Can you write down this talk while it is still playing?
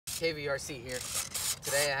KVRC here.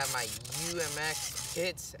 Today I have my UMX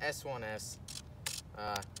Pitts S-1S.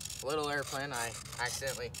 Little airplane. I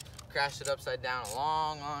accidentally crashed it upside down a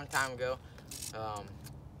long time ago. And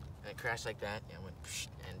it crashed like that and went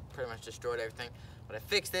and pretty much destroyed everything. But I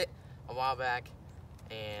fixed it a while back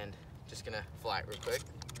and just gonna fly it real quick.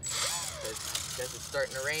 Because it's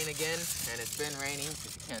starting to rain again, and it's been raining,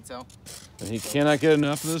 if you can't tell. And he cannot get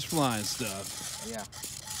enough of this flying stuff. Yeah.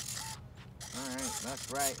 All right,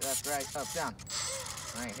 left, right, up, down.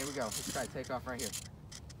 All right, here we go. Let's try takeoff right here.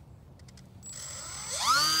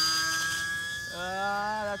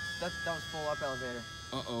 That was full up elevator.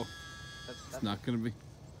 Uh-oh. It's not gonna be.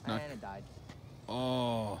 And it died.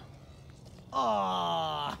 Oh.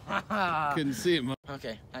 Oh. Couldn't see it.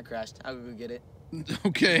 Okay, I crashed. I'll go get it.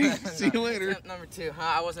 Okay. See you later. Number two.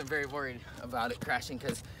 I wasn't very worried about it crashing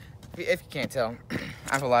because, if you can't tell,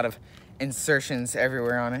 I have a lot of insertions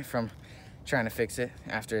everywhere on it from trying to fix it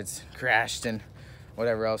after it's crashed and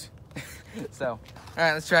whatever else. So, all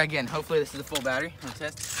right, let's try again. Hopefully this is a full battery. Let's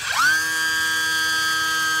test.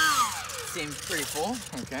 Seems pretty full.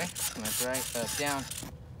 Okay, that's right. Down.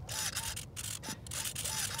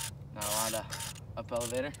 Not a lot of up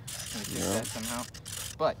elevator. Let me fix that somehow.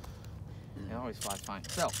 But it always flies fine.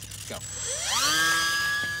 So, let's go.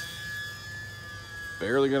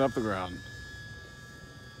 Barely got up the ground.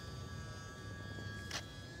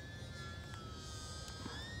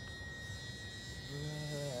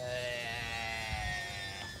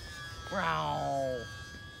 Wow.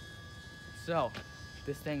 So,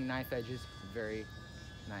 this thing, knife edge, is very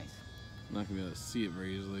nice. I'm not gonna be able to see it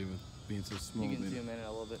very easily with being so small. You can zoom in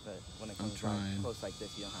a little bit, but when it comes close like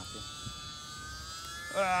this, you don't have to.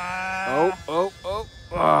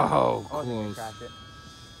 Oh, close. Crash it.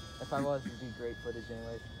 If I was, it'd be great footage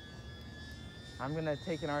anyways. I'm gonna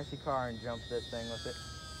take an RC car and jump this thing with it.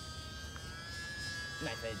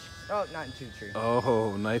 Knife edge. Oh, not into a tree.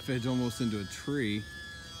 Oh, knife edge almost into a tree.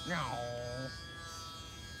 No.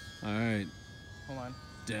 All right. Hold on.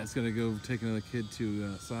 Dad's gotta go take another kid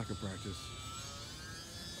to soccer practice.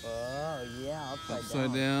 Oh, yeah,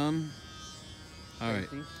 upside down. All right.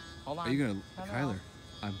 Hold on. Are you gonna, Kyler?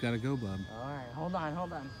 I've gotta go, bub. All right, hold on. A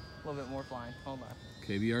little bit more flying. Hold on.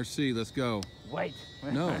 KVRC, let's go. Wait.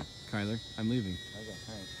 No, Kyler, I'm leaving. Okay,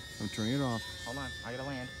 all right. I'm turning it off. Hold on. I gotta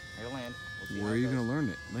land. We'll Where are you gonna land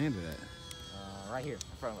it at? Right here,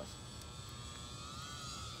 in front of us.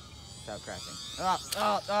 Without crashing. Up.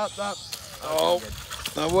 Oh,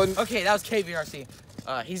 that wasn't. Okay, that was KVRC.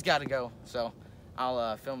 He's got to go, so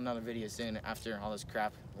I'll film another video soon after all this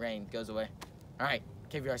crap rain goes away. All right,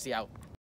 KVRC out.